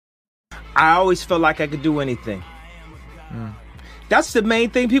I always felt like I could do anything. That's the main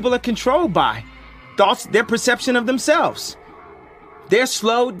thing people are controlled by. Thoughts, their perception of themselves. They're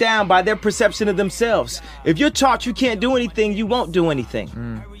slowed down by their perception of themselves. If you're taught you can't do anything, you won't do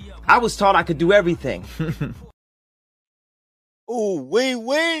anything. I was taught I could do everything. Ooh,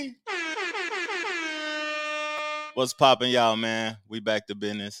 wee. What's poppin', y'all, man? We back to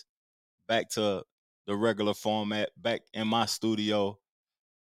business. Back to the regular format. Back in my studio.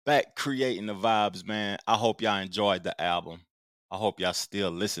 Back creating the vibes, man. I hope y'all enjoyed the album. I hope y'all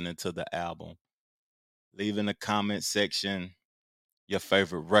still listening to the album. Leave in the comment section your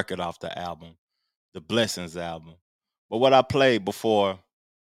favorite record off the album, the Blessons album. But what I played before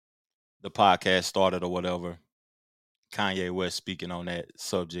the podcast started or whatever, Kanye West speaking on that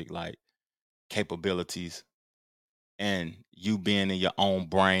subject, like capabilities and you being in your own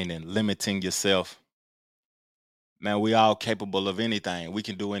brain and limiting yourself. Man, we all capable of anything. We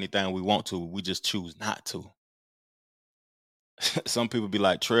can do anything we want to. We just choose not to. Some people be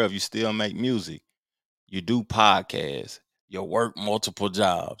like, Trev, you still make music. You do podcasts. You work multiple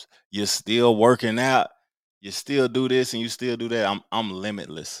jobs. You're still working out. You still do this and you still do that. I'm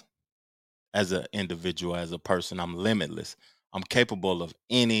limitless as an individual, as a person. I'm limitless. I'm capable of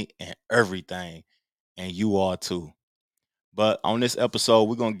any and everything. And you are too. But on this episode,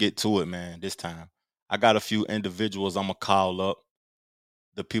 we're going to get to it, man, this time. I got a few individuals I'm going to call up.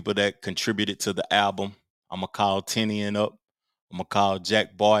 The people that contributed to the album. I'm going to call Tinian up. I'm going to call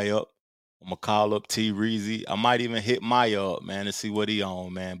Jack Boy up. I'm going to call up T Reezy. I might even hit Maya up, man, and see what he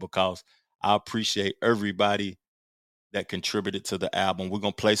on, man, because I appreciate everybody that contributed to the album. We're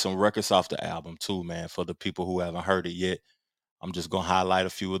going to play some records off the album too, man, for the people who haven't heard it yet. I'm just going to highlight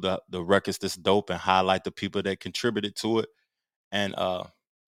a few of the records that's dope and highlight the people that contributed to it and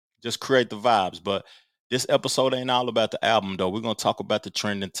just create the vibes. But this episode ain't all about the album, though. We're going to talk about the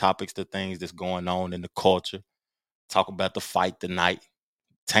trending topics, the things that's going on in the culture, talk about the fight tonight.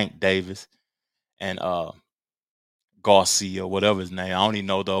 Tank Davis and Garcia, whatever his name. I don't even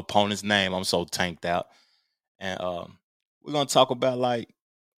know the opponent's name. I'm so tanked out. And we're going to talk about like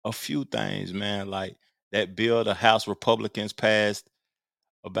a few things, man, like that bill the House Republicans passed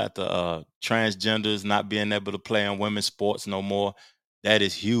about the transgenders not being able to play in women's sports no more. That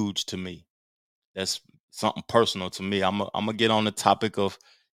is huge to me. That's something personal to me. I'm going to get on the topic of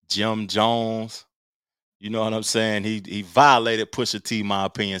Jim Jones. You know what I'm saying? He violated Pusha T, my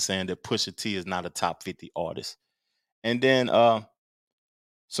opinion, saying that Pusha T is not a top 50 artist. And then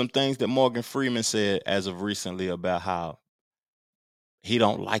some things that Morgan Freeman said as of recently about how he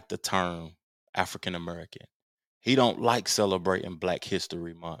don't like the term African American. He don't like celebrating Black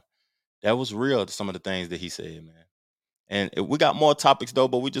History Month. That was real, some of the things that he said, man. And we got more topics, though,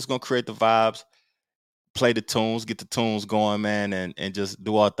 but we're just going to create the vibes, play the tunes, get the tunes going, man, and just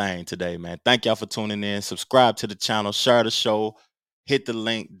do our thing today, man. Thank y'all for tuning in. Subscribe to the channel, share the show, hit the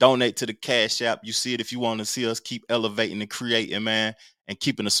link, donate to the Cash App. You see it if you want to see us keep elevating and creating, man, and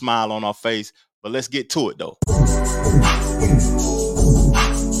keeping a smile on our face. But let's get to it, though.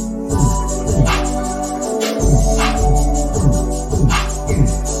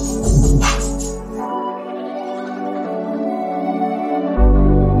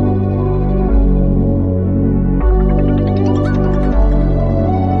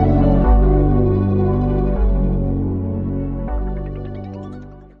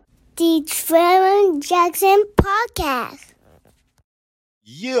 The Trevor Jackson Podcast.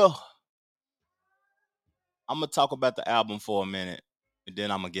 Yeah. I'm going to talk about the album for a minute, and then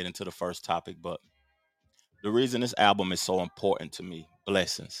I'm going to get into the first topic. But the reason this album is so important to me,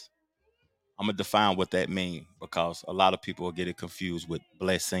 Blessons, I'm going to define what that means because a lot of people will get it confused with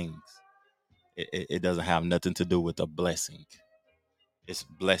blessings. It doesn't have nothing to do with a blessing. It's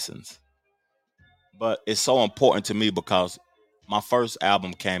blessings. But it's so important to me because my first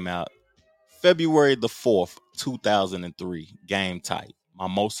album came out February the 4th, 2003, Game Tight, my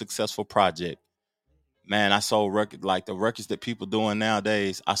most successful project. Man, I sold records like the records that people doing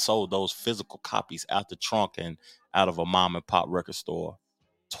nowadays. I sold those physical copies out the trunk and out of a mom and pop record store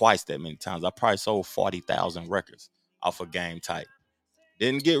twice that many times. I probably sold 40,000 records off of Game Tight.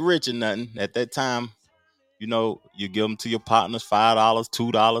 Didn't get rich or nothing. At that time, you know, you give them to your partners $5,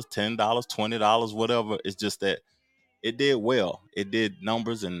 $2, $10, $20, whatever. It's just that it did well. It did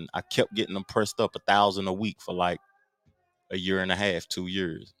numbers, and I kept getting them pressed up 1,000 a week for like a year and a half, 2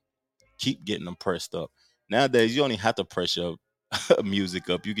 years. Keep getting them pressed up. Nowadays, you don't even have to press your music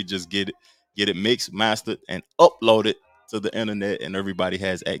up. You can just get it mixed, mastered, and upload it to the internet, and everybody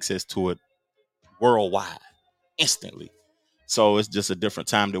has access to it worldwide, instantly. So it's just a different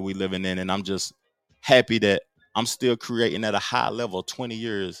time that we living in, and I'm just happy that I'm still creating at a high level 20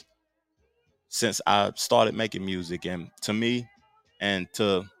 years since I started making music. And to me and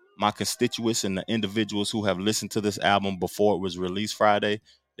to my constituents and the individuals who have listened to this album before it was released Friday,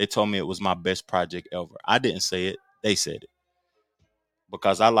 they told me it was my best project ever. I didn't say it. They said it.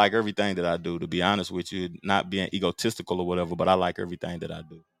 Because I like everything that I do, to be honest with you, not being egotistical or whatever, but I like everything that I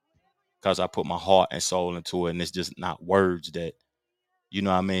do. Because I put my heart and soul into it, and it's just not words that, you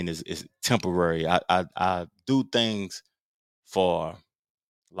know what I mean, it's temporary. I do things for,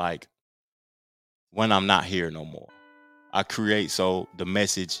 like, when I'm not here no more. I create so the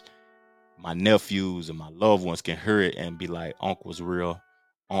message, my nephews and my loved ones can hear it and be like, Unc was real.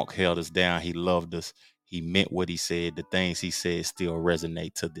 Unc held us down. He loved us. He meant what he said. The things he said still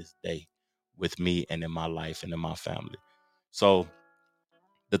resonate to this day with me and in my life and in my family. So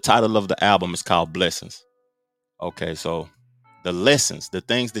the title of the album is called Blessons. Okay, so the lessons, the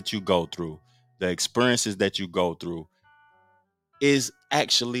things that you go through, the experiences that you go through is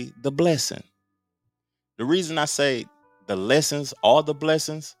actually the blessing. The reason I say the lessons are the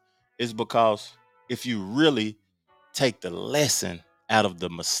blessings is because if you really take the lesson out of the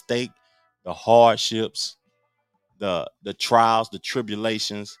mistake, the hardships, the trials, the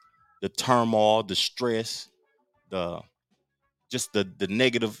tribulations, the turmoil, the stress, the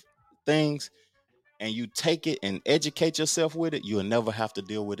negative things, and you take it and educate yourself with it, you'll never have to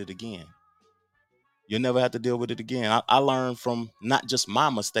deal with it again. You'll never have to deal with it again. I learned from not just my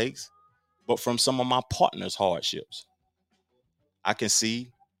mistakes, but from some of my partners' hardships. I can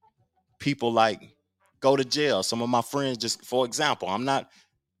see people like go to jail. Some of my friends, just for example, I'm not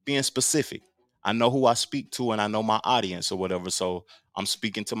being specific. I know who I speak to and I know my audience or whatever. So I'm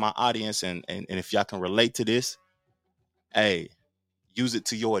speaking to my audience, and if y'all can relate to this, hey, use it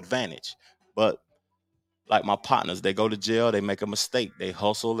to your advantage. But like my partners, they go to jail, they make a mistake, they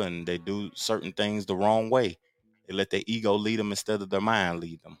hustle and they do certain things the wrong way. They let their ego lead them instead of their mind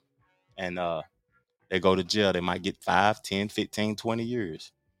lead them. And they go to jail, they might get 5, 10, 15, 20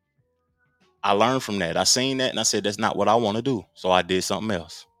 years. I learned from that. I seen that and I said, that's not what I want to do. So I did something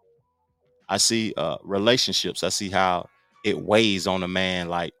else. I see relationships. I see how it weighs on a man,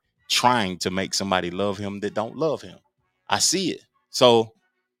 like trying to make somebody love him that don't love him. I see it. So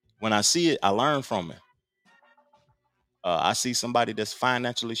when I see it, I learn from it. I see somebody that's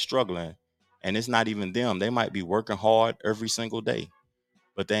financially struggling and it's not even them. They might be working hard every single day,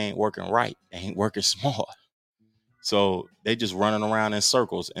 but they ain't working right. They ain't working smart. So they just running around in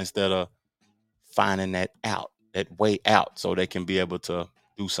circles instead of finding that way out so they can be able to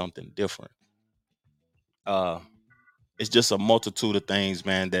do something different. It's just a multitude of things,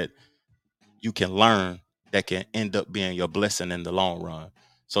 man, that you can learn that can end up being your blessing in the long run.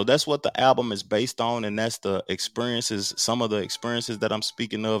 So that's what the album is based on. And that's the experiences. Some of the experiences that I'm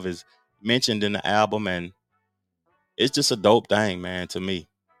speaking of is mentioned in the album. And it's just a dope thing, man, to me.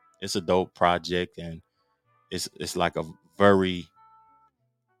 It's a dope project. And it's like a very,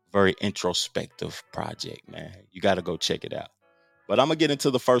 very introspective project, man. You got to go check it out. But I'm going to get into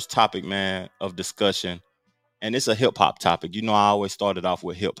the first topic, man, of discussion. And it's a hip hop topic. You know, I always started off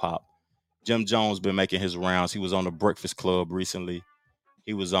with hip hop. Jim Jones been making his rounds. He was on the Breakfast Club recently.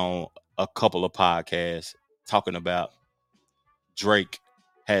 He was on a couple of podcasts talking about Drake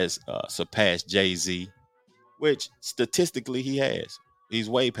has surpassed Jay-Z, which statistically he has. He's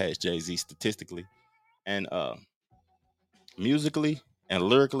way past Jay-Z statistically. And musically and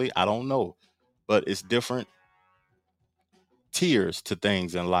lyrically, I don't know. But it's different tiers to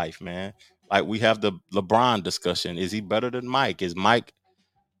things in life, man. Like we have the LeBron discussion. Is he better than Mike? Is Mike...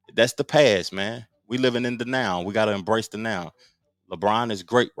 That's the past, man. We living in the now. We got to embrace the now. LeBron is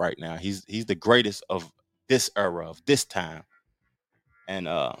great right now. He's the greatest of this era, of this time. And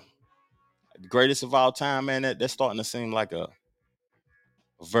the greatest of all time, man, that's starting to seem like a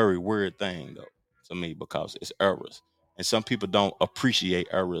very weird thing, though, to me, because it's eras. And some people don't appreciate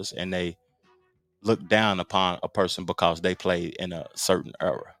eras, and they look down upon a person because they played in a certain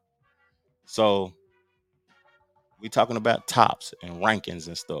era. So we talking about tops and rankings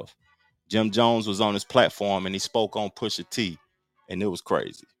and stuff. Jim Jones was on his platform and he spoke on Pusha T, and it was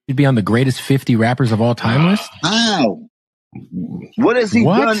crazy. He'd be on the greatest 50 rappers of all time list? Wow. What has he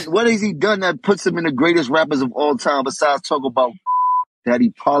done? What has he done that puts him in the greatest rappers of all time besides talk about that he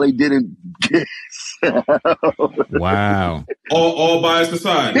probably didn't get? Wow. All biased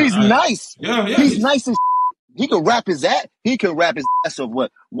aside. He's nice. Yeah. He's nice as he can rap his ass. He can rap his ass off.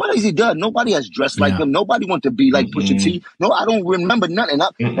 What has he done? Nobody has dressed like him. Nobody wants to be like Pusha T. No, I don't remember nothing.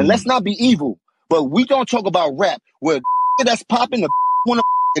 And let's not be evil. But we don't talk about rap where that's popping the want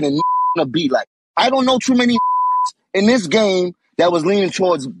to be like. I don't know too many in this game that was leaning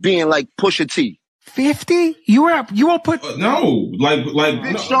towards being like Pusha T. 50? You won't put no, like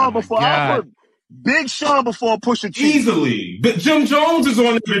Big Sean before I put Big Sean before Pusha T. Easily. But Jim Jones is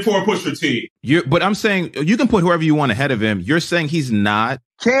on there before Pusha T. But I'm saying you can put whoever you want ahead of him. You're saying he's not.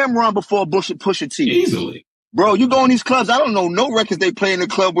 Cameron before Pusha T. Easily. Bro, you go in these clubs, I don't know no records they play in the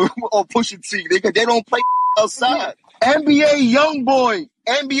club with or Pusha T. They don't play outside. NBA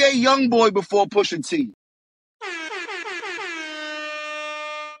Youngboy before Pusha T.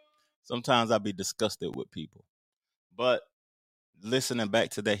 Sometimes I be disgusted with people. But listening back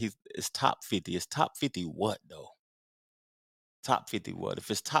to that, it's top 50. It's top 50 what, though? Top 50 what?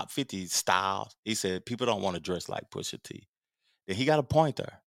 If it's top 50 styles, he said people don't want to dress like Pusha T. Then he got a point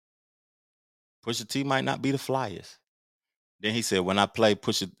there. Pusha T might not be the flyest. Then he said, when I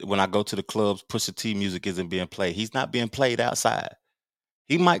go to the clubs, Pusha T music isn't being played. He's not being played outside.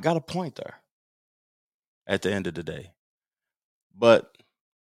 He might got a point there at the end of the day. But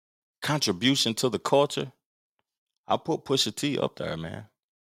contribution to the culture, I put Pusha T up there, man.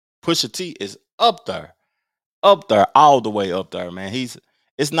 Pusha T is up there, all the way up there, man.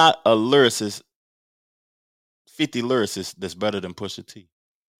 It's not a lyricist, 50 lyricists that's better than Pusha T,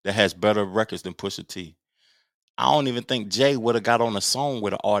 that has better records than Pusha T. I don't even think Jay would have got on a song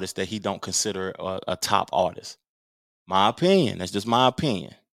with an artist that he don't consider a top artist. My opinion. That's just my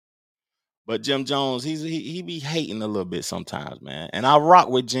opinion. But Jim Jones, he be hating a little bit sometimes, man. And I rock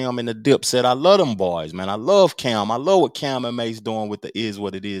with Jim and the Dipset. I love them boys, man. I love Cam. I love what Cam and Mace doing with the Is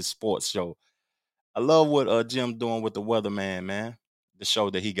What It Is sports show. I love what Jim doing with the Weatherman, man. The show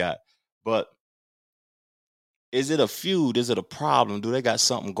that he got. But is it a feud? Is it a problem? Do they got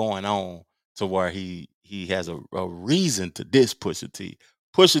something going on to where he has a reason to diss Pusha T?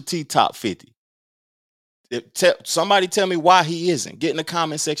 Pusha T top 50. Somebody tell me why he isn't. Get in the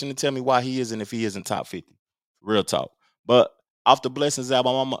comment section and tell me why he isn't if he isn't top 50. Real talk. But off the Blessings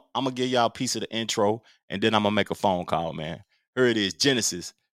album, I'm going to give y'all a piece of the intro, and then I'm going to make a phone call, man. Here it is,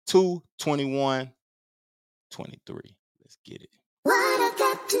 Genesis 2:21, 23. Let's get it. What I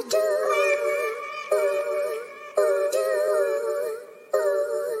got to do.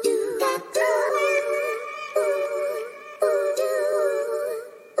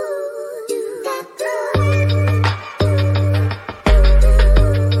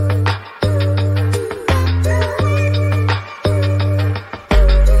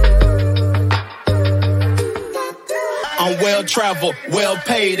 Well traveled, well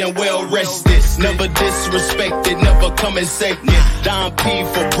paid, and well rested. Never disrespected, never coming second. Don P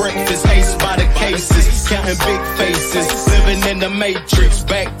for breakfast, haste by the cases. Counting big faces, living in the matrix.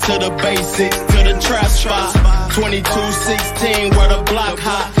 Back to the basics, to the trap spot. 2216, where the block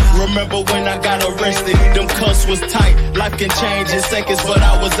hot. Remember when I got arrested? Them cuffs was tight. Life can change in seconds, but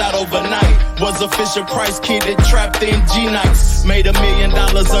I was out overnight. Was a Fisher Price kid that trapped in G-Nights. Made $1 million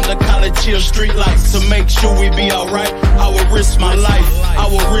under college chill street lights. To make sure we be alright, I would risk my life. I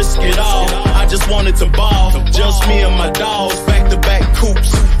would risk it all. I just wanted to ball. Just me and my dogs, back-to-back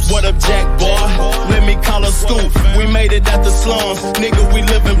coops. What up, Jack boy? Let me call a scoop. We made it out the slums. Nigga, we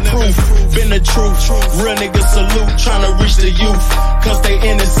living proof. Been the truth. Real niggas salute. Trying to reach the youth. Cause they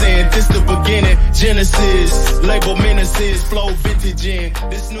innocent. This the beginning. Genesis. Label menaces. Flow vintage in.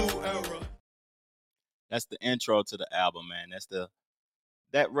 This new era. That's the intro to the album, man.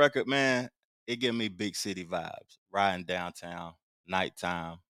 That record, man, it give me big city vibes. Riding downtown,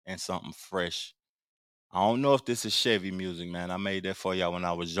 nighttime, and something fresh. I don't know if this is Chevy music, man. I made that for y'all when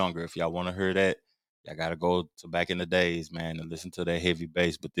I was younger. If y'all want to hear that, y'all got to go to back in the days, man, and listen to that heavy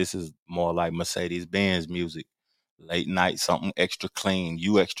bass. But this is more like Mercedes-Benz music. Late night, something extra clean.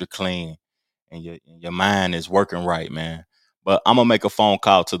 You extra clean. And your mind is working right, man. But I'm going to make a phone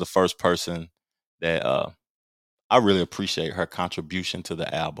call to the first person that I really appreciate her contribution to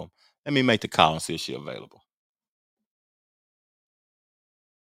the album. Let me make the call and see if she's available.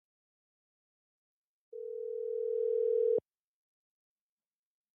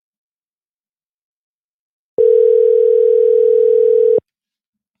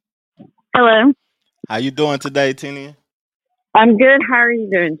 Hello. How you doing today, Tina? I'm good. How are you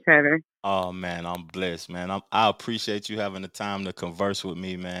doing, Trevor? Oh, man, I'm blessed, man. I appreciate you having the time to converse with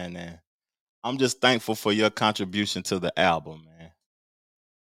me, man. And I'm just thankful for your contribution to the album, man.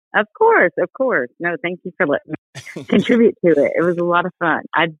 Of course. No, thank you for letting me contribute to it. It was a lot of fun.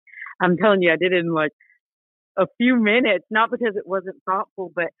 I'm telling you, I did it in like a few minutes, not because it wasn't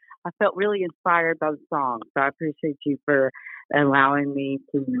thoughtful, but I felt really inspired by the song. So I appreciate you for allowing me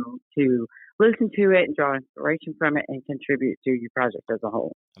to listen to it and draw inspiration from it and contribute to your project as a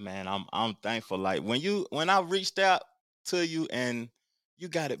whole. Man, I'm thankful. Like when I reached out to you and you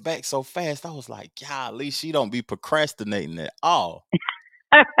got it back so fast, I was like, golly, she don't be procrastinating at all.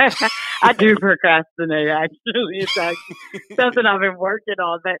 I do procrastinate, actually. It's actually something I've been working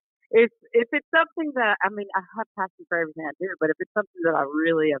on. But if it's something that I mean, I have passion for everything I do, but if it's something that I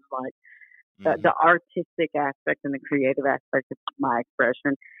really am like the artistic aspect and the creative aspect of my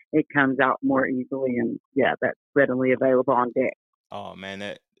expression, it comes out more easily, and yeah, that's readily available on deck. Oh man,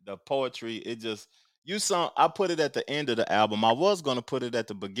 that the poetry, it just I put it at the end of the album. I was gonna put it at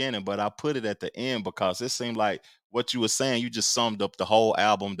the beginning, but I put it at the end because it seemed like what you were saying, you just summed up the whole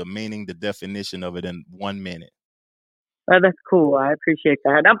album, the meaning, the definition of it in 1 minute. Oh, that's cool. I appreciate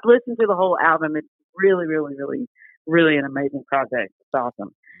that. I've listened to the whole album. It's really, really, really, really an amazing project. It's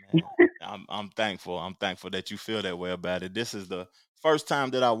awesome. Man, I'm thankful. I'm thankful that you feel that way about it. This is the first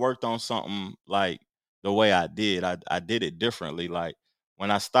time that I worked on something like the way I did. I did it differently. Like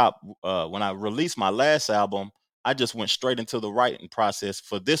when I released my last album, I just went straight into the writing process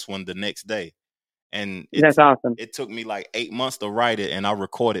for this one the next day. And That's awesome. It took me like 8 months to write it, and I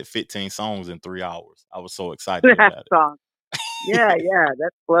recorded 15 songs in 3 hours. I was so excited about it. Awesome. Yeah,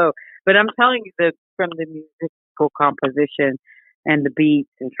 that's slow. But I'm telling you that from the musical composition and the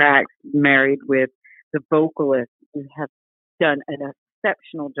beats and tracks married with the vocalists, you have done an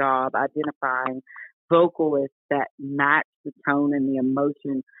exceptional job identifying vocalists that match the tone and the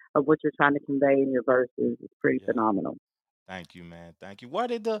emotion of what you're trying to convey in your verses. It's pretty phenomenal. Thank you, man. Thank you. Where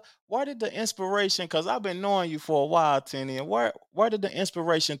did the inspiration? Because I've been knowing you for a while, Tenny, and where did the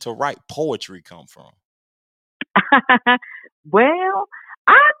inspiration to write poetry come from? Well,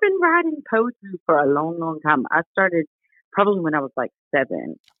 I've been writing poetry for a long, long time. I started probably when I was like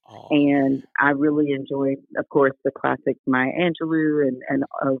 7. And I really enjoyed, of course, the classic Maya Angelou and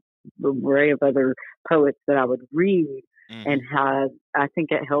a array of other poets that I would read, and I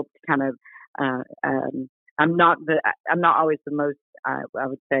think it helped kind of. I'm not always the most I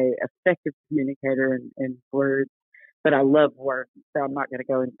would say effective communicator in words, but I love words. So I'm not going to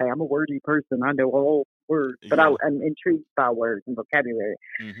go and say I'm a wordy person. I know all words, but I'm intrigued by words and vocabulary.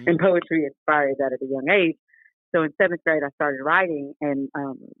 And poetry inspired that at a young age. So in 7th grade, I started writing and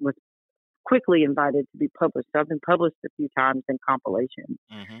was quickly invited to be published. So I've been published a few times in compilations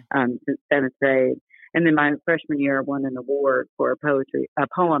since 7th grade. And then my freshman year, I won an award for a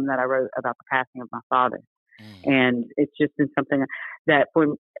poem that I wrote about the passing of my father. And it's just been something that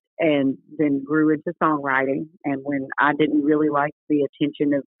and then grew into songwriting. And when I didn't really like the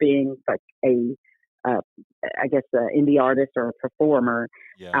attention of being like I guess an indie artist or a performer,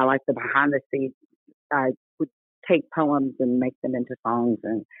 I like the behind the scenes. I would take poems and make them into songs,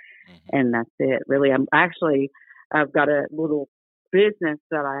 and that's it. Really, I've got a little business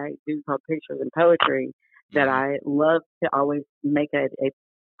that I do called Pictures and Poetry that I love to always make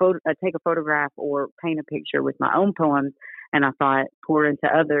take a photograph or paint a picture with my own poems, and I thought pour into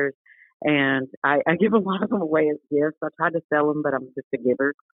others. And I give a lot of them away as gifts. I try to sell them, but I'm just a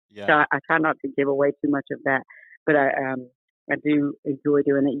giver. Yeah. So I try not to give away too much of that. But I do enjoy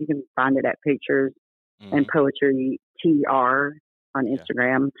doing it. You can find it at Pictures and Poetry TR on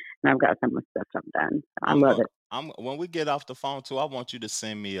Instagram. And I've got some of the stuff I've done. I love it. When we get off the phone too, I want you to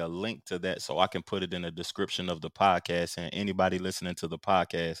send me a link to that so I can put it in the description of the podcast, and anybody listening to the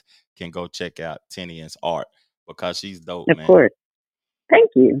podcast can go check out Tenny's art because she's dope, man. Of course. Thank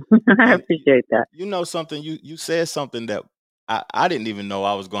you. I appreciate that. You know something, you said something that I didn't even know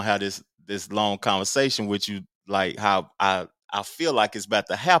I was gonna have this long conversation with you, like how I feel like it's about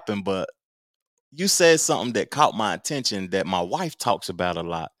to happen, but you said something that caught my attention that my wife talks about a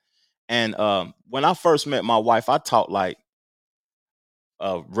lot. And when I first met my wife, I talked like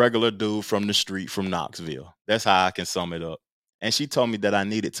a regular dude from the street from Knoxville. That's how I can sum it up. And she told me that I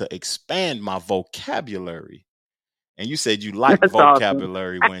needed to expand my vocabulary. And you said you like That's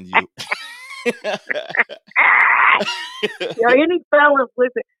vocabulary awesome. when you... Any fellas,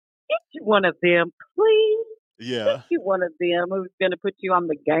 listen, get you one of them, please. Yeah. Get you one of them who's going to put you on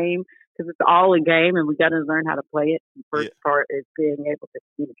the game, because it's all a game and we got to learn how to play it. The first part is being able to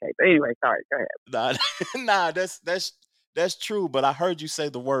communicate. But anyway, sorry, go ahead. Nah, that's true. But I heard you say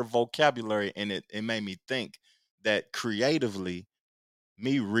the word vocabulary, and it made me think that creatively,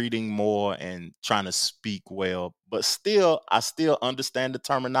 me reading more and trying to speak well, but I still understand the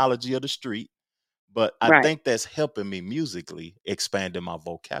terminology of the street. But I think that's helping me musically, expanding my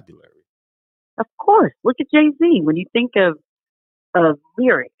vocabulary. Of course. Look at Jay-Z. When you think of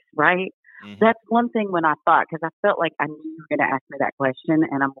lyrics, right? That's one thing when I thought, because I felt like I knew you were going to ask me that question,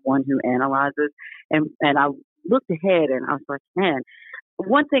 and I'm the one who analyzes. And I looked ahead and I was like, man,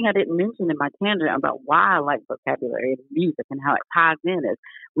 one thing I didn't mention in my tangent about why I like vocabulary and music and how it ties in is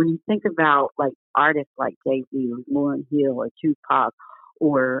when you think about like artists like Jay-Z or Lauryn Hill or Tupac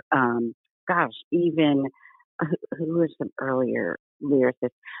or, even who was some earlier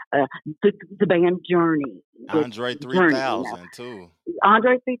lyricist. The band Journey. Andre Journey, you know. 3000 too.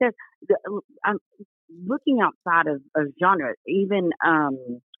 Andre 3000. I'm looking outside of genre. Even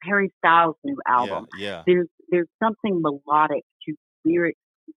Harry Styles' new album. Yeah. There's something melodic to lyrics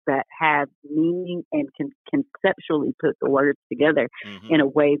that have meaning and can conceptually put the words together Mm-hmm. in a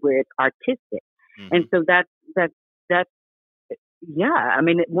way where it's artistic. Mm-hmm. And so that's yeah. I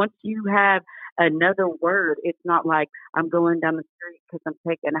mean, once you have another word, it's not like I'm going down the street because I'm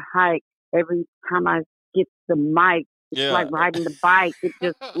taking a hike. Every time I get the mic, it's Yeah. like riding the bike. It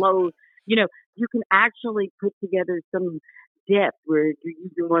just flows. You know, you can actually put together some depth where you're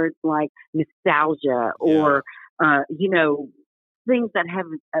using words like nostalgia or, you know, things that have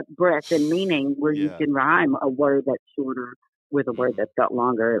a breadth and meaning where you can rhyme a word that's shorter with a word that's got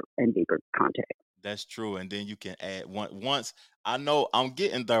longer and deeper context. That's true. And then you can add once I know I'm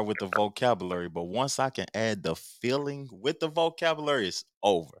getting there with the vocabulary, but once I can add the feeling with the vocabulary, it's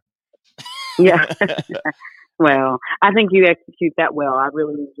over. Yeah. Well, I think you execute that well. I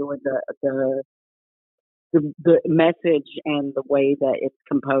really enjoyed the message and the way that it's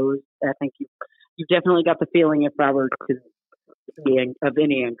composed. I think you definitely got the feeling if I were to be of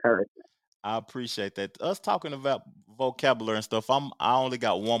any encouragement. I appreciate that. Us talking about vocabulary and stuff. I only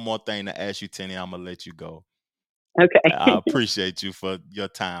got one more thing to ask you, Tenny. I'm gonna let you go. Okay. I appreciate you for your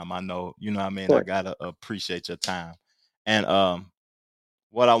time. I know, you know what I mean? I gotta appreciate your time. And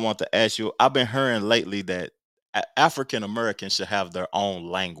what I want to ask you, I've been hearing lately that African Americans should have their own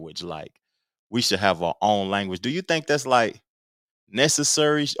language. Like we should have our own language. Do you think that's like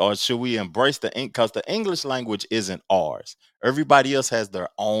necessary, or should we embrace because the English language isn't ours? Everybody else has their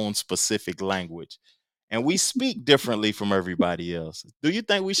own specific language, and we speak differently from everybody else. Do you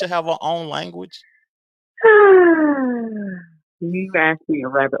think we should have our own language? You asked me a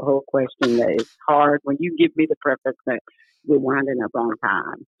rabbit hole question that is hard when you give me the preface that we're winding up on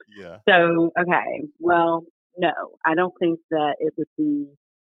time. Yeah. So, okay. Well, no, I don't think that it would be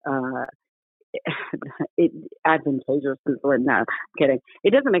advantageous. No, I'm kidding.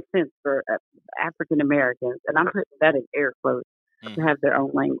 It doesn't make sense for African Americans, and I'm putting that in air quotes, to have their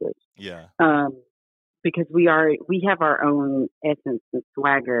own language. Yeah. Because we have our own essence and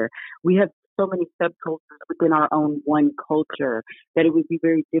swagger. We have so many subcultures within our own one culture that it would be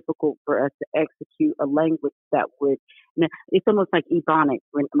very difficult for us to execute a language that would. It's almost like Ebonics.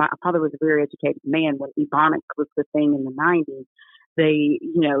 When my father was a very educated man, when Ebonics was the thing in the 90s,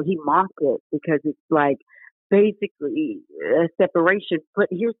 he mocked it because it's like basically a separation. But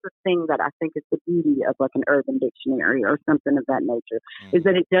here's the thing that I think is the beauty of like an urban dictionary or something of that nature, is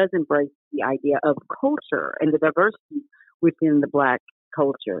that it does embrace the idea of culture and the diversity within the Black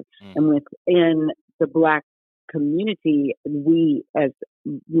culture. And within the Black community, we, as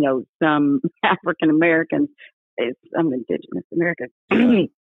some African Americans, some Indigenous Americans,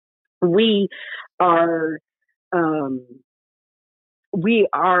 we are.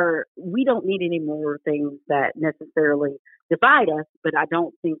 We don't need any more things that necessarily divide us, but I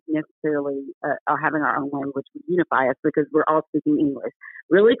don't think necessarily having our own language would unify us because we're all speaking English.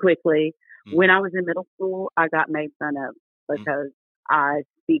 Really quickly, when I was in middle school, I got made fun of because I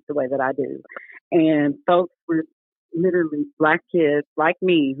speak the way that I do. And folks were literally Black kids like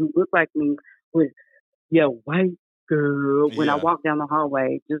me who look like me would yell, "White girl," when I walk down the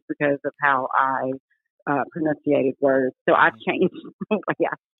hallway just because of how I pronunciated words. So I changed the way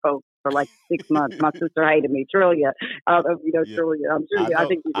I spoke for like 6 months. My sister hated me. Trillia. Trillia. I'm sure I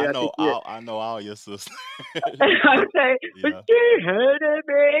think you did. I know all your sisters. Okay. But she hated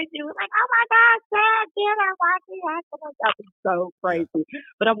me. She was like, "Oh my God, Dad, get her. Why do you have to?" That was so crazy.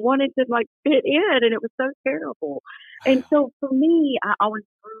 But I wanted to like fit in, and it was so terrible. And so for me, I always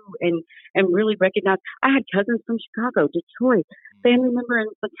grew and really recognized. I had cousins from Chicago, Detroit, family members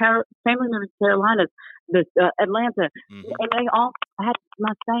in Carolinas, Atlanta, and they all had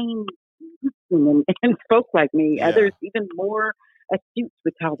my same and spoke like me. Others even more astute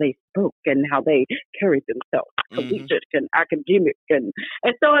with how they spoke and how they carried themselves, collegiate and academic, and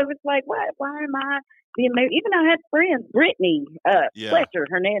so I was like, why am I being made? Even I had friends, Brittany Fletcher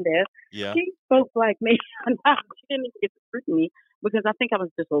Hernandez. She spoke like me, and she didn't even get to scrutiny because I think I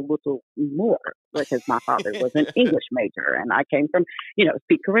was just a little more because my father was an English major and I came from,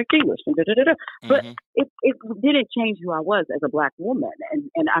 speak correct English and da-da-da-da. But it didn't change who I was as a Black woman.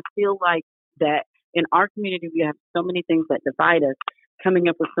 And I feel like that in our community, we have so many things that divide us. Coming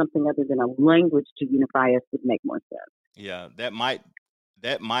up with something other than a language to unify us would make more sense. Yeah, that might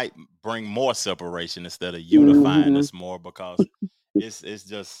bring more separation instead of unifying us more because it's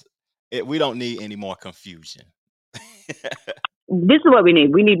just we don't need any more confusion. This is what we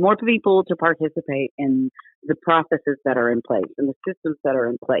need. We need more people to participate in the processes that are in place and the systems that are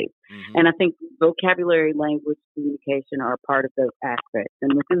in place. Mhm. And I think vocabulary, language, communication are a part of those aspects.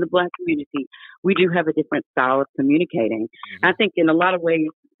 And within the Black community, we do have a different style of communicating. I think in a lot of ways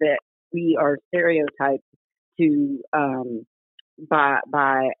that we are stereotyped to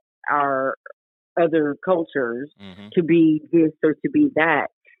by our other cultures to be this or to be that.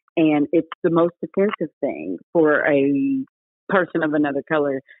 And it's the most offensive thing for a person of another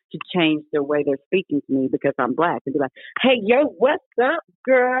color to change the way they're speaking to me because I'm Black and be like, hey, yo, what's up,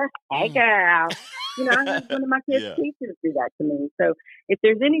 girl? Hey, girl. You know, I had one of my kids' Yeah. teachers do that to me. So if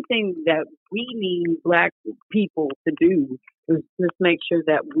there's anything that we need Black people to do, is just make sure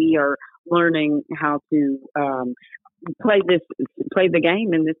that we are learning how to play the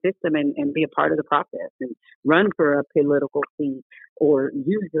game in this system and be a part of the process and run for a political seat or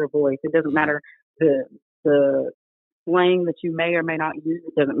use your voice. It doesn't matter the slang that you may or may not use.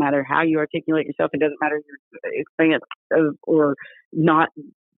 It doesn't matter how you articulate yourself. It doesn't matter your expanse of or not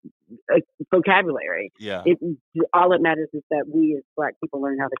vocabulary. Yeah. All it matters is that we as Black people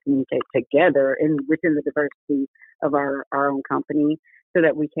learn how to communicate together and within the diversity of our own company so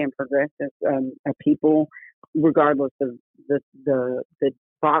that we can progress as a people regardless of the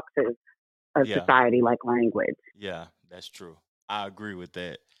boxes of society like language. Yeah, that's true. I agree with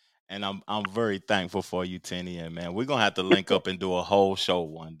that. And I'm very thankful for you, Tenny. And man, we're gonna have to link up and do a whole show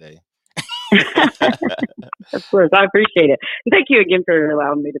one day. Of course, I appreciate it. And thank you again for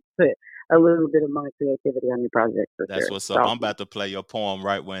allowing me to put a little bit of my creativity on your project. For That's sure. what's up. I'm about to play your poem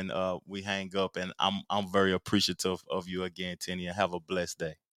right when we hang up, and I'm very appreciative of you again, Tenny. And have a blessed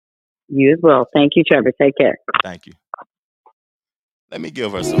day. You as well. Thank you, Trevor. Take care. Thank you. Let me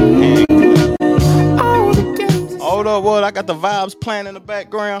give her some hand claps. Hold up, what? I got the vibes playing in the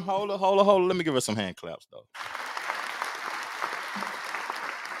background. Hold up. Let me give her some hand claps, though.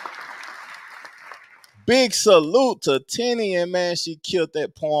 Big salute to Tenny, and man, she killed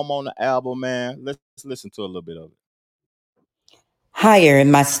that poem on the album, man. Let's listen to a little bit of it. Higher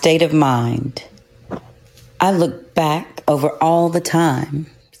in my state of mind, I look back over all the time,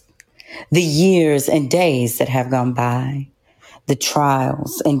 the years and days that have gone by, the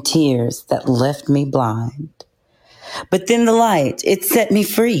trials and tears that left me blind. But then the light, it set me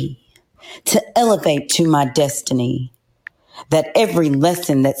free to elevate to my destiny, that every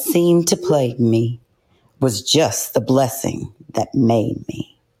lesson that seemed to plague me was just the blessing that made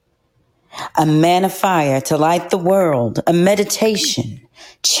me. A man of fire to light the world, a meditation,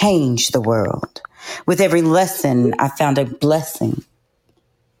 change the world. With every lesson, I found a blessing.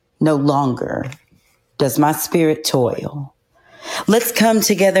 No longer does my spirit toil. Let's come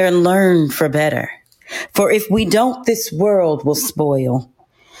together and learn for better. For if we don't, this world will spoil.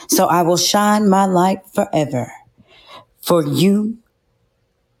 So I will shine my light forever for you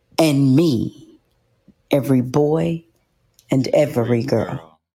and me, every boy and every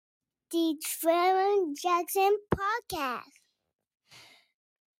girl. The Trevor Jackson Podcast.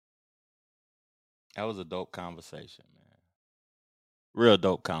 That was a dope conversation, man. Real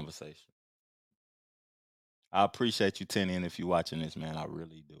dope conversation. I appreciate you, Tenny, and if you're watching this, man, I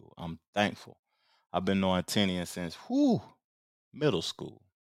really do. I'm thankful. I've been knowing Tenny since middle school.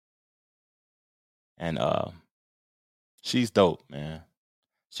 And she's dope, man.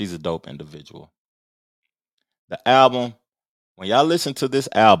 She's a dope individual. The album, when y'all listen to this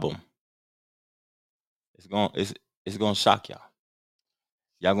album, it's gonna shock y'all.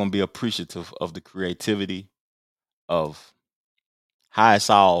 Y'all gonna be appreciative of the creativity of how it's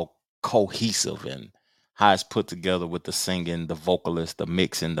all cohesive and how it's put together with the singing, the vocalist, the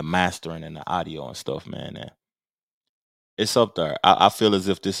mixing, the mastering, and the audio and stuff, man. And it's up there. I feel as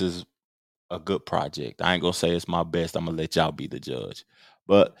if this is a good project. I ain't gonna say it's my best. I'm gonna let y'all be the judge.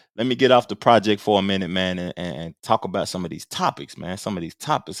 But let me get off the project for a minute, man, and talk about some of these topics, man. Some of these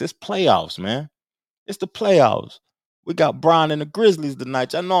topics. It's playoffs, man. It's the playoffs. We got Brian and the Grizzlies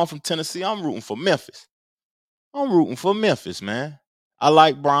tonight. Y'all know I'm from Tennessee. I'm rooting for Memphis. Man. I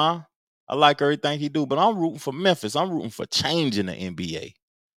like Brian. I like everything he do, but I'm rooting for Memphis. I'm rooting for change in the NBA.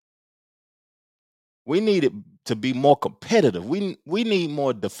 We need it to be more competitive. We need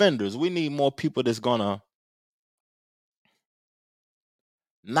more defenders. We need more people that's gonna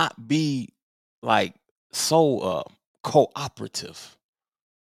not be like so cooperative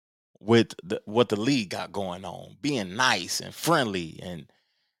with what the league got going on, being nice and friendly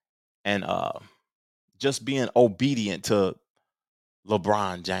and just being obedient to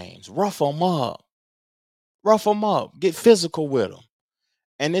LeBron James. Rough them up, get physical with them.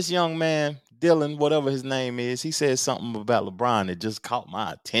 And this young man, Dylan, whatever his name is, he said something about LeBron that just caught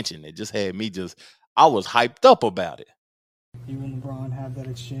my attention. It just had me I was hyped up about it. You and LeBron have that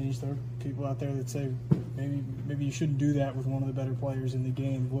exchange. There are people out there that say maybe you shouldn't do that with one of the better players in the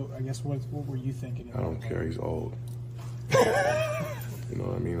game. What were you thinking? I don't care. He's old. You know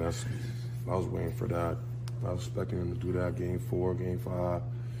what I mean? I was waiting for that. I was expecting him to do that game 4, game 5.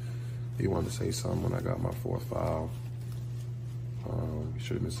 He wanted to say something when I got my 4th foul. He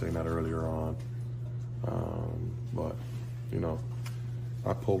should have been saying that earlier on. But, you know,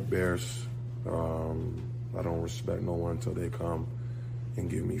 I poke bears. I don't respect no one until they come and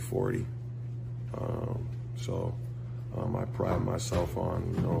give me 40. I pride myself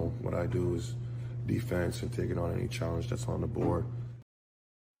on, you know, what I do is defense and taking on any challenge that's on the board.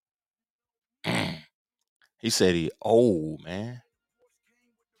 He said he old, man.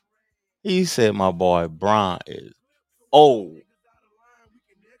 He said my boy Bron is old.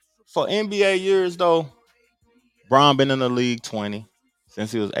 For NBA years, though, Bron been in the league 20.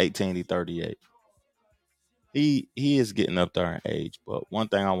 Since he was 18, he 38. He is getting up there in age. But one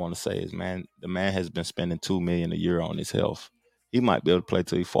thing I want to say is, man, the man has been spending $2 million a year on his health. He might be able to play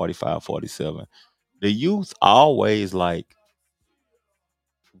till he's 45, 47. The youth always want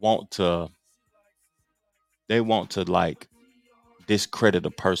to discredit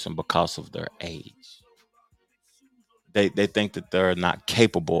a person because of their age. They think that they're not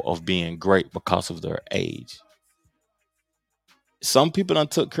capable of being great because of their age. Some people done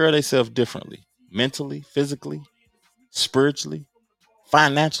took care of themselves differently, mentally, physically, spiritually,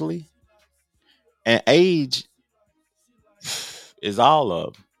 financially, and age is all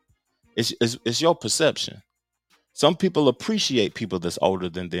of it's your perception. Some people appreciate people that's older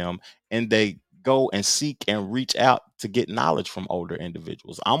than them, and they go and seek and reach out to get knowledge from older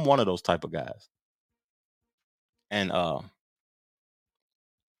individuals. I'm one of those type of guys, and I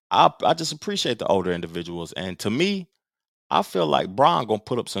just appreciate the older individuals. And to me, I feel like Bron gonna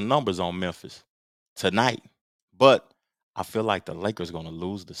put up some numbers on Memphis tonight, but I feel like the Lakers gonna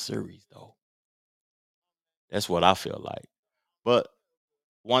lose the series though. That's what I feel like. But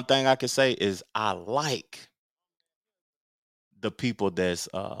one thing I can say is I like the people that's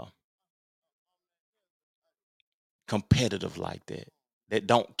competitive like that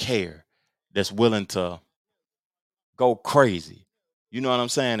don't care, that's willing to go crazy. You know what I'm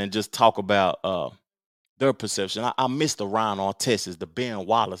saying? And just talk about their perception. I miss the Ron Artests, the Ben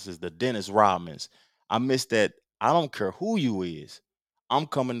Wallaces, the Dennis Rodmans. I miss that. I don't care who you is. I'm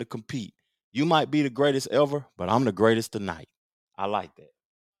coming to compete. You might be the greatest ever, but I'm the greatest tonight. I like that.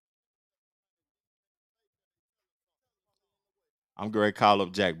 I'm going to call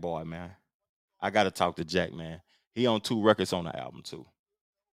up Jack Boy, man. I got to talk to Jack, man. He on 2 records on the album, too.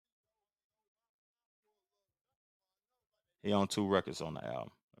 He on 2 records on the album.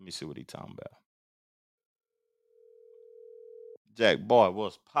 Let me see what he talking about. Jack Boy,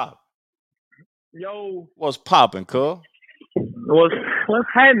 what's pop? Yo. What's popping, cuz? What's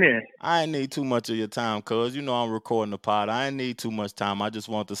happening? I ain't need too much of your time, cuz. You know I'm recording the pod. I ain't need too much time. I just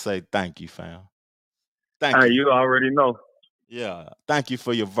want to say thank you, fam. Thank you. You already know. Yeah. Thank you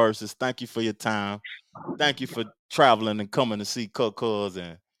for your verses. Thank you for your time. Thank you for traveling and coming to see cuz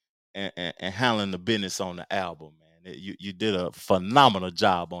and handling the business on the album, man. You did a phenomenal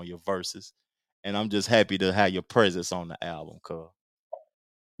job on your verses. And I'm just happy to have your presence on the album, cuz.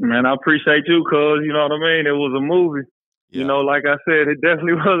 Man, I appreciate you, cuz, you know what I mean? It was a movie. Yeah. You know, like I said, it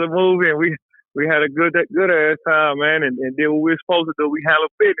definitely was a movie, and we had a good ass time, man, and did what we were supposed to do. We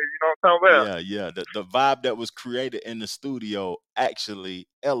handled business, you know what I'm talking about? Yeah. The vibe that was created in the studio actually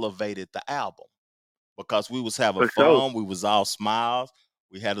elevated the album because we was having fun. Sure. We was all smiles.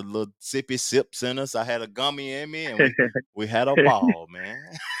 We had a little sippy sips in us. I had a gummy in me, and we had a ball, man.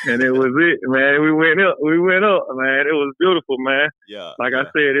 And it was it, man. We went up, man. It was beautiful, man. Yeah. Like I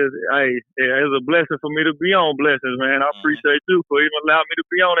said, it's a blessing for me to be on Blessons, man. I appreciate you for even allowing me to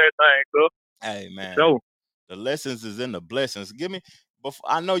be on that thing, so. Hey, man. So the lessons is in the blessings. Give me,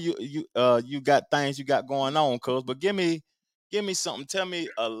 I know you got things you got going on, cuz, but give me something. Tell me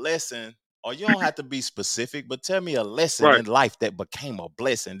a lesson. Or you don't have to be specific, but tell me a lesson in life that became a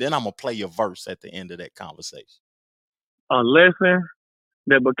blessing. Then I'm going to play your verse at the end of that conversation. A lesson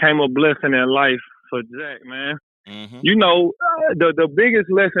that became a blessing in life for Jack, man. Mm-hmm. You know, the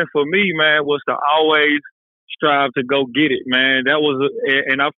biggest lesson for me, man, was to always strive to go get it, man.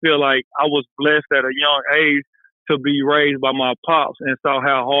 And I feel like I was blessed at a young age to be raised by my pops and saw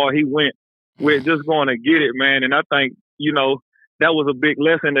how hard he went with just going to get it, man. And I think, you know, that was a big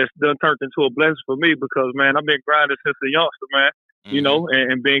lesson that's done turned into a blessing for me because, man, I've been grinding since a youngster, man. Mm-hmm. You know,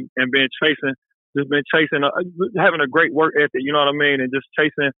 and been chasing, having a great work ethic. You know what I mean, and just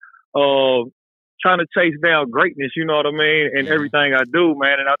chasing, trying to chase down greatness. You know what I mean, and everything I do,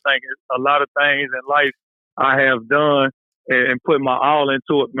 man. And I think a lot of things in life I have done and put my all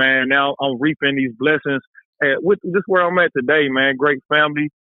into it, man. Now I'm reaping these blessings. With this where I'm at today, man. Great family,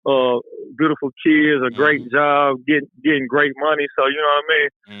 beautiful kids, a great job, getting great money. So you know what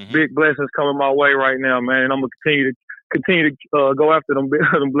I mean. Big blessings coming my way right now, man. And I'm gonna continue to go after them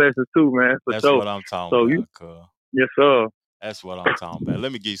blessings too, man. That's what I'm talking about, cuz. Yes, sir. That's what I'm talking about.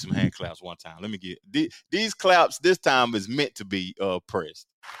 Let me give you some hand claps one time. Let me get these claps. This time is meant to be pressed.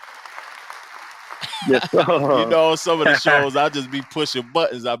 Yes, sir. You know, some of the shows I just be pushing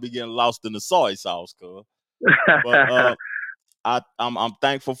buttons. I be getting lost in the soy sauce, cuz. But I'm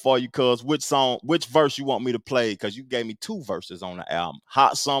thankful for you, cuz. Which verse you want me to play? Cuz you gave me 2 verses on the album,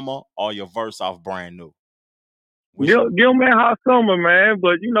 Hot Summer or your verse off Brand New. Give me Hot Summer, man.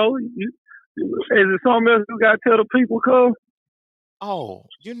 But you know, is it something else you gotta tell the people, cuz? Oh,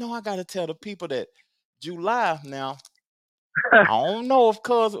 you know, I gotta tell the people that July now. I don't know if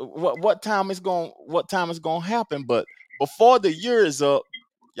cuz what time it's gonna happen, but before the year is up,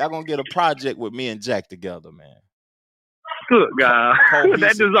 y'all gonna get a project with me and Jack together, man. Good God.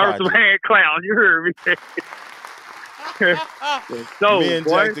 That deserves some hand claps. You heard me. So, me and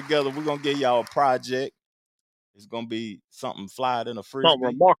Jack together, we're gonna get y'all a project. It's gonna be something fly in a frisbee. Something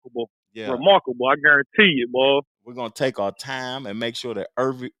remarkable. Yeah. Remarkable, I guarantee you, boy. We're gonna take our time and make sure that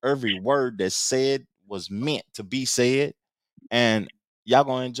every word that's said was meant to be said, and y'all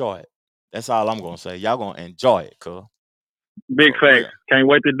gonna enjoy it. That's all I'm gonna say. Y'all gonna enjoy it, cuz. Big facts. Can't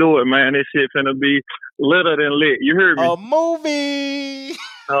wait to do it, man. This shit finna be litter than lit. You heard me? A movie.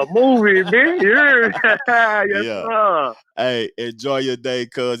 A movie, bitch. You heard me? Yes, sir. Hey, enjoy your day,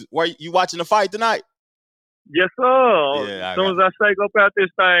 cuz. You watching the fight tonight? Yes, sir. Yeah, as soon as I shake up out this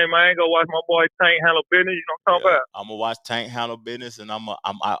thing, man, go watch my boy Tank handle business. You know what I'm talking about? I'm gonna watch Tank handle business, and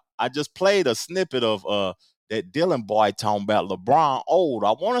I just played a snippet of that Dylan boy talking about LeBron old.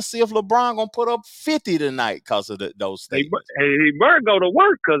 I want to see if LeBron gonna put up 50 tonight because of those statements. He better go to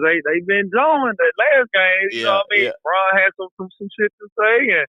work because they been drawing that last game. You know what I mean? Yeah. LeBron had some shit to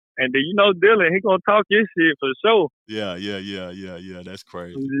say, and then you know Dylan, he gonna talk his shit for sure. Yeah. That's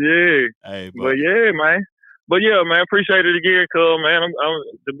crazy. Yeah. Hey, but yeah, man. But yeah, man, appreciate it again, cuz, man. I'm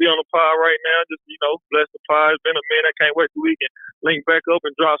to be on the pod right now. Just, you know, bless the pod. It's been a minute. I can't wait till we can link back up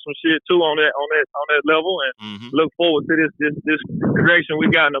and drop some shit too on that level, and look forward to this creation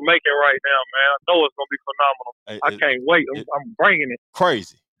we got in the making right now, man. I know it's gonna be phenomenal. I can't wait. I'm bringing it.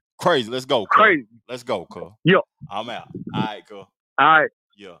 Crazy. Let's go, cuz. Crazy. Let's go, cuz. Yo. I'm out. All right, cuz. All right.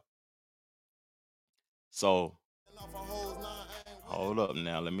 Yeah. So, hold up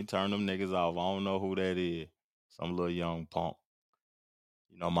now. Let me turn them niggas off. I don't know who that is. Some little young punk.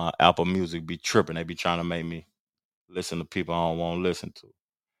 You know, my Apple Music be tripping. They be trying to make me listen to people I don't want to listen to.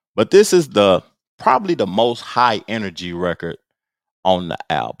 But this is probably the most high energy record on the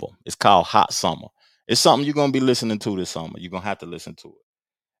album. It's called Hot Summer. It's something you're going to be listening to this summer. You're going to have to listen to it.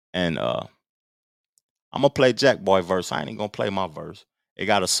 And I'm going to play Jack Boy verse. I ain't even going to play my verse. It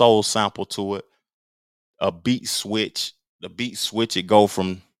got a soul sample to it. A beat switch. The beat switch, it go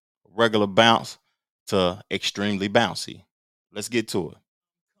from regular bounce to extremely bouncy. Let's get to it.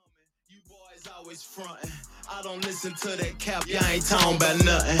 You boys always frontin'. I don't listen to that cap. Y'all ain't talking about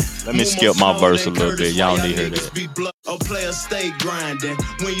nothing. Let me skip my verse a little bit. Y'all need to hear that. A player stay grinding.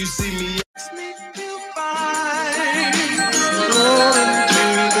 When you see me, feel fine. Rolling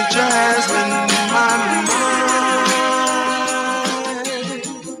through the jasmine in my mind.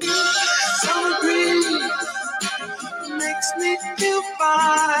 Summer breeze makes me feel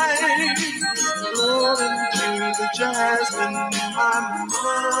fine. Rolling through the jasmine in my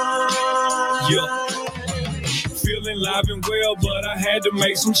mind. Yeah. Feeling live and well, but I had to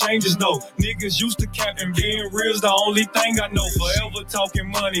make some changes, though. Niggas used to cap and being real's the only thing I know. Forever talking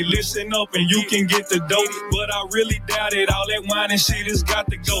money, listen up and you can get the dough. But I really doubt it, all that wine and shit has got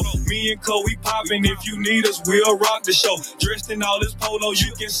to go. Me and Cole, we poppin', if you need us, we'll rock the show. Dressed in all this polo,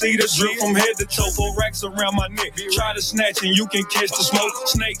 you can see the drip from head to toe. 4 racks around my neck, try to snatch and you can catch the smoke.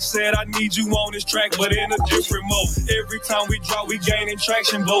 Snake said I need you on this track, but in a different mode. Every time we drop, we gaining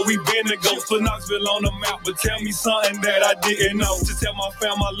traction, but we been to go. Put Knoxville on the map, but tell me something that I didn't know. To tell my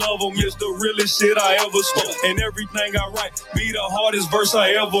fam I love them is the realest shit I ever spoke. And everything I write be the hardest verse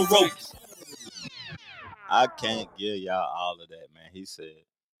I ever wrote. I can't give y'all all of that, man. He said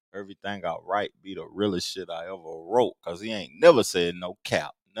everything I write be the realest shit I ever wrote, because he ain't never said no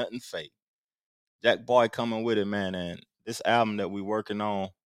cap, nothing fake. Jack Boy coming with it, man, and this album that we working on,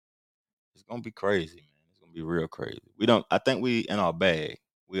 it's gonna be crazy, man. It's gonna be real crazy. I think we in our bag.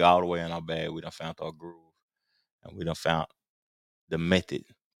 We all the way in our bag. We done found our groove. And we done found the method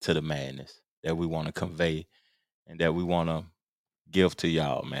to the madness that we want to convey and that we want to give to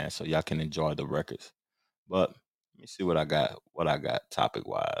y'all, man, so y'all can enjoy the records. But Let me see what I got topic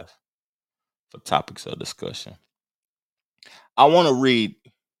wise for topics of discussion. I want to read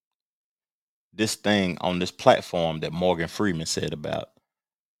this thing on this platform that Morgan Freeman said about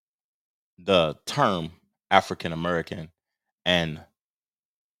the term African American and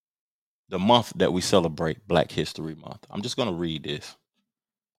the month that we celebrate, Black History Month. I'm just going to read this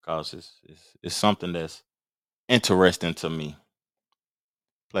because it's something that's interesting to me.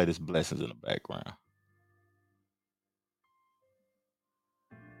 Play this Blessings in the background.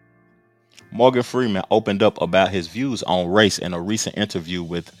 Morgan Freeman opened up about his views on race in a recent interview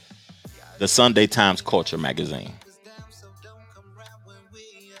with the Sunday Times Culture magazine.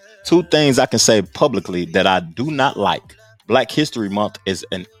 Two things I can say publicly that I do not like. Black History Month is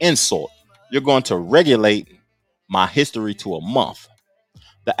an insult. You're going to regulate my history to a month.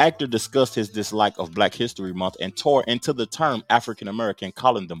 The actor discussed his dislike of Black History Month and tore into the term African American,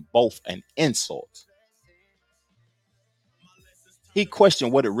 calling them both an insult. He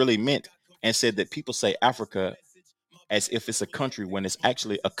questioned what it really meant and said that people say Africa as if it's a country when it's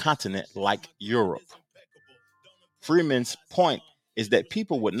actually a continent like Europe. Freeman's point is that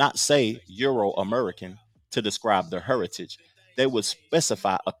people would not say Euro-American to describe their heritage. They would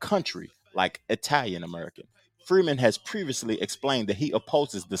specify a country like Italian American. Freeman has previously explained that he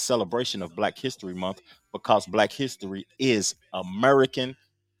opposes the celebration of Black History Month because Black history is American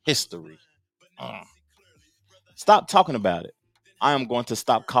history. Stop talking about it. I am going to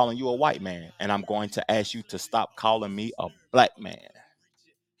stop calling you a white man, and I'm going to ask you to stop calling me a black man.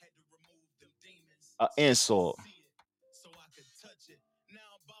 An insult.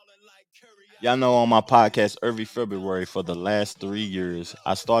 Y'all know on my podcast every February for the last 3 years,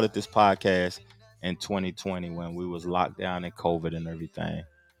 I started this podcast in 2020 when we was locked down in COVID and everything.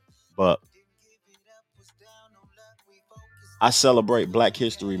 But I celebrate Black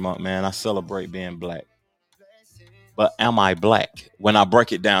History Month, man. I celebrate being black. But am I black? When I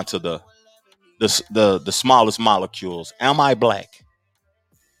break it down to the smallest molecules, am I black?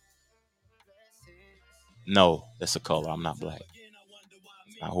 No, that's a color. I'm not black.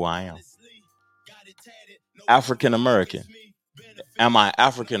 That's not who I am. African American. Am I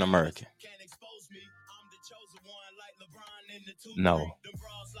African American? No,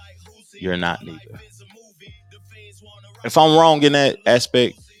 you're not neither. If I'm wrong in that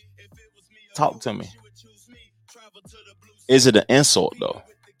aspect, talk to me. Is it an insult though?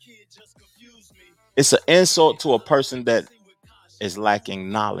 It's an insult to a person that is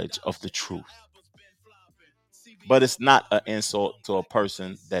lacking knowledge of the truth. But it's not an insult to a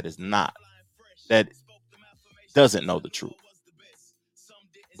person that doesn't know the truth.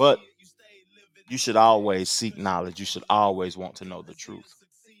 But you should always seek knowledge. You should always want to know the truth.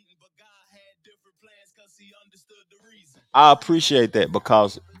 I appreciate that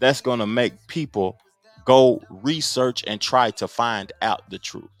because that's going to make people go research and try to find out the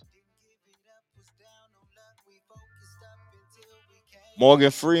truth.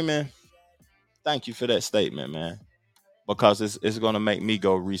 Morgan Freeman, thank you for that statement, man, because it's going to make me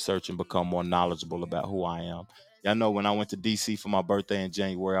go research and become more knowledgeable about who I am. Y'all know when I went to DC for my birthday in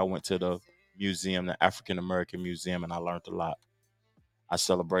January, I went to the museum, the African American Museum, and I learned a lot. I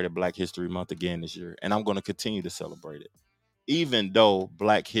celebrated Black History Month again this year, and I'm going to continue to celebrate it, even though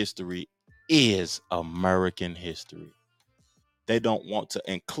Black history is American history. They don't want to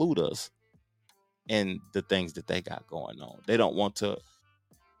include us in the things that they got going on. They don't want to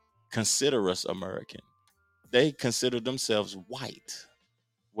consider us American. They consider themselves white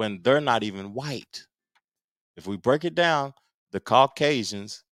when they're not even white. If we break it down, the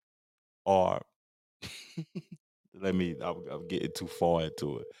Caucasians are I'm getting too far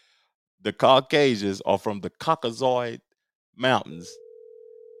into it. The Caucasians are from the Caucasoid Mountains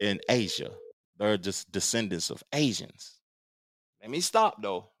in Asia. They're just descendants of Asians. Let me stop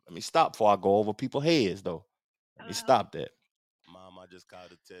though. Let me stop before I go over people's heads though. Let me stop that. Mom, I just called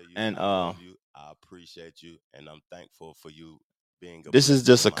to tell you and I love you. I appreciate you, and I'm thankful for you being a this is blessing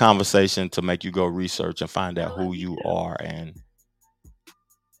just in a my conversation to make you go research and find out who you are and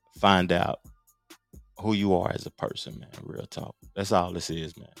find out who you are as a person, man. Real talk. That's all this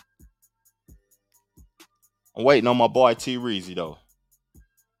is, man. I'm waiting on my boy T Reezy though.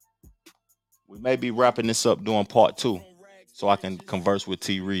 We may be wrapping this up doing part 2 so I can converse with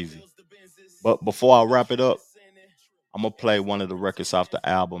T Reezy. But before I wrap it up, I'm gonna play one of the records off the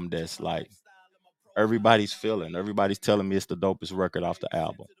album that's like everybody's feeling. Everybody's telling me it's the dopest record off the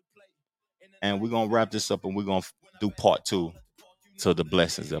album. And we're gonna wrap this up and we're gonna do part 2 to the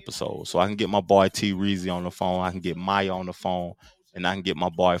Blessings episode. So I can get my boy T Reezy on the phone, I can get Maya on the phone, and I can get my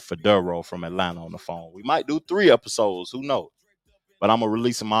boy Federo from Atlanta on the phone. We might do 3 episodes, who knows? But I'm gonna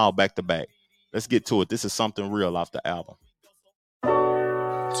release them all back to back. Let's get to it. This is something real off the album. 2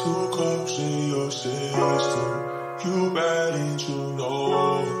 cups in your system. You bad and you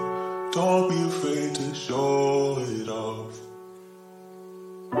know it. Don't be afraid to show it off.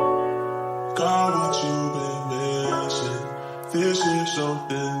 Got what you've been missing. This is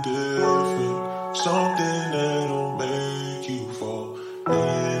something different. Something that'll make you fall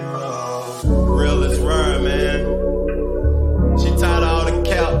in love. Real is rare, man. She tired of all the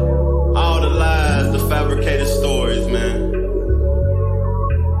cap, all the lies, the fabricated stories, man.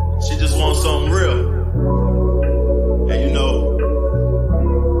 She just wants something real. And you know,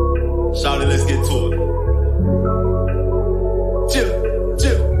 shawty, let's get to it. Chill.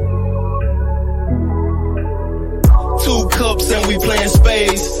 2 cups and we playing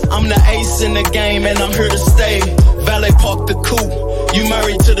spades. I'm the ace in the game and I'm here to stay. Valet park the coupe. You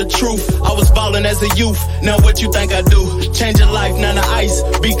married to the truth. I was ballin' as a youth. Now what you think I do? Change your life, none of ice.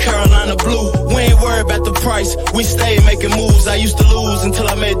 Be Carolina blue. We ain't worried about the price. We stay making moves. I used to lose until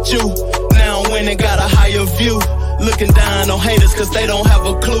I met you. Now I'm winning, got a higher view. Looking down on haters cause they don't have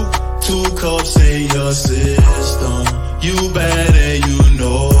a clue. 2 cups in your system. You bad and you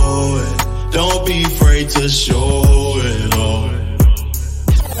know it. Don't be afraid to show it all.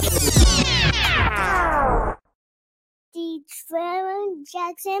 The Trevor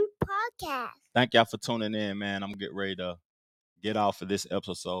Jackson Podcast. Thank y'all for tuning in, man. I'm going to get ready to get off of this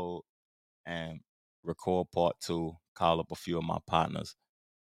episode and record part 2, call up a few of my partners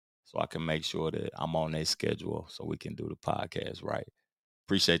so I can make sure that I'm on their schedule so we can do the podcast right.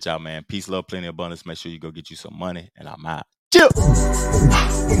 Appreciate y'all, man. Peace, love, plenty, abundance. Make sure you go get you some money, and I'm out. Chill.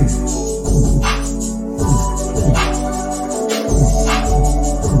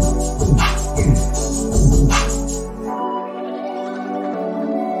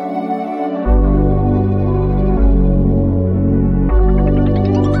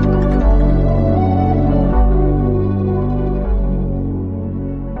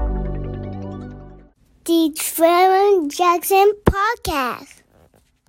 The Trevor Jackson Podcast.